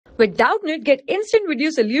With Doubtnut, get instant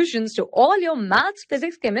video solutions to all your maths,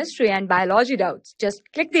 physics, chemistry, and biology doubts. Just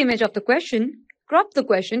click the image of the question, crop the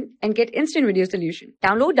question, and get instant video solution.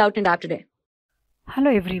 Download Doubtnut app today.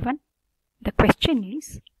 Hello everyone. The question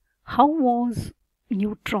is, how was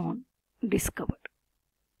neutron discovered?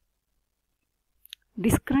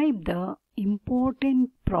 Describe the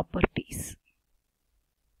important properties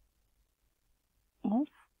of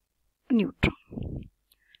neutron.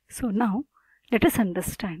 So now let us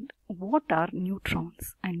understand what are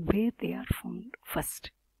neutrons and where they are found first.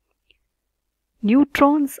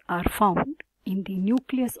 Neutrons are found in the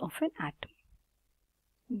nucleus of an atom.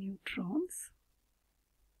 Neutrons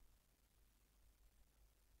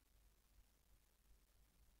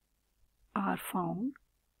are found,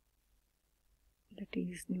 that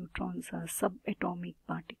is, neutrons are subatomic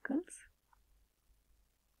particles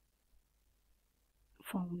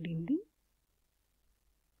found in the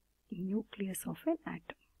nucleus of an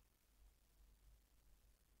atom.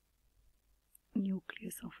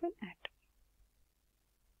 Nucleus of an atom.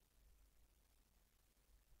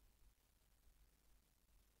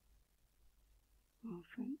 Of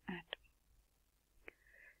an atom.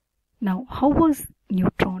 Now, how was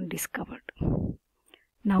neutron discovered?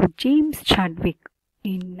 Now, James Chadwick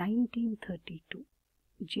in 1932.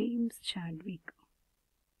 James Chadwick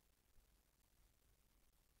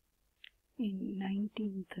in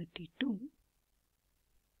 1932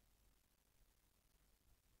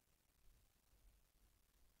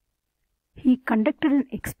 he conducted an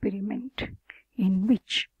experiment in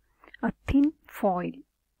which a thin foil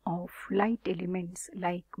of light elements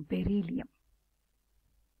like beryllium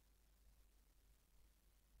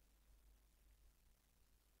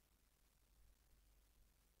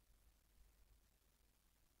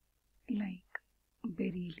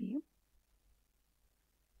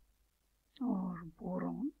or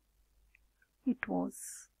boron, it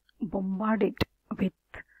was bombarded with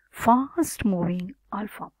fast moving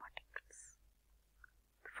alpha particles.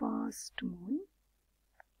 Fast moving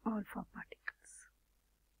alpha particles.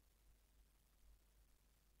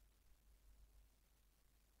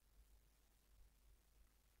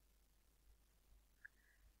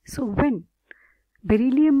 So when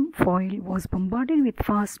beryllium foil was bombarded with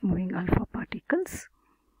fast moving alpha particles,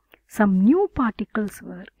 some new particles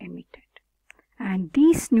were emitted, and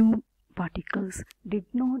these new particles did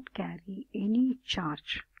not carry any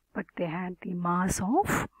charge, but they had the mass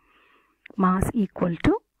equal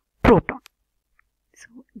to proton.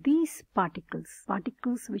 So these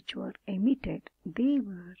particles which were emitted, they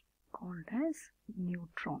were called as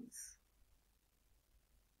neutrons.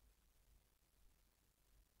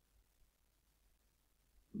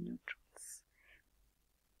 Neutrons.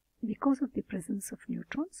 Because of the presence of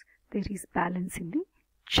neutrons, there is balance in the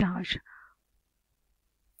charge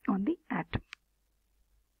on the atom.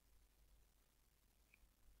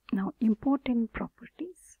 Now, important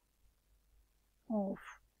properties of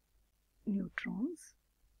neutrons.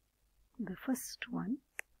 The first one,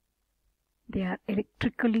 they are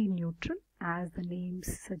electrically neutral, as the name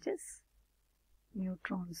suggests.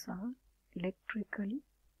 Neutrons are electrically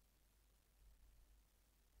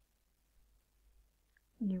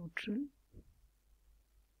neutral.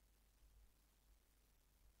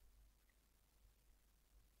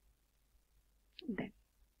 Then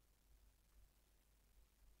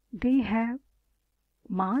they have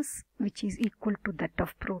mass which is equal to that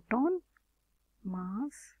of proton.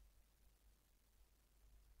 Mass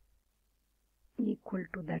equal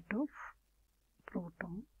to that of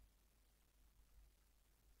proton.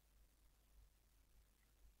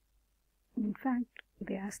 In fact,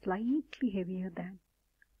 they are slightly heavier than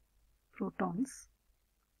protons,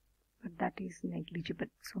 but that is negligible.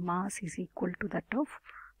 So mass is equal to that of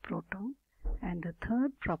proton. And the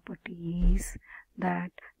third property is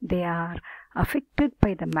that they are affected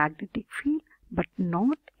by the magnetic field but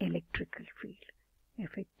not electrical field.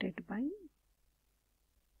 Affected by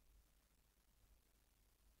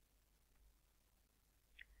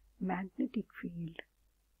magnetic field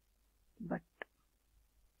but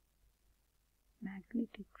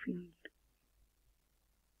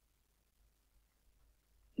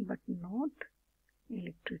not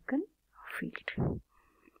electrical field.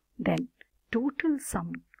 Then total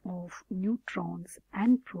sum of neutrons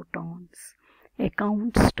and protons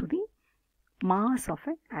accounts to the mass of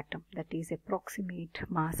an atom, that is approximate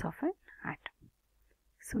mass of an atom.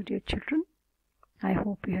 So dear children, I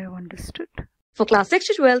hope you have understood. For class 6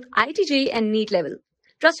 to 12, IIT JEE and NEET level.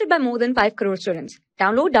 Trusted by more than 5 crore students.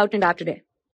 Download Doubtnut app today.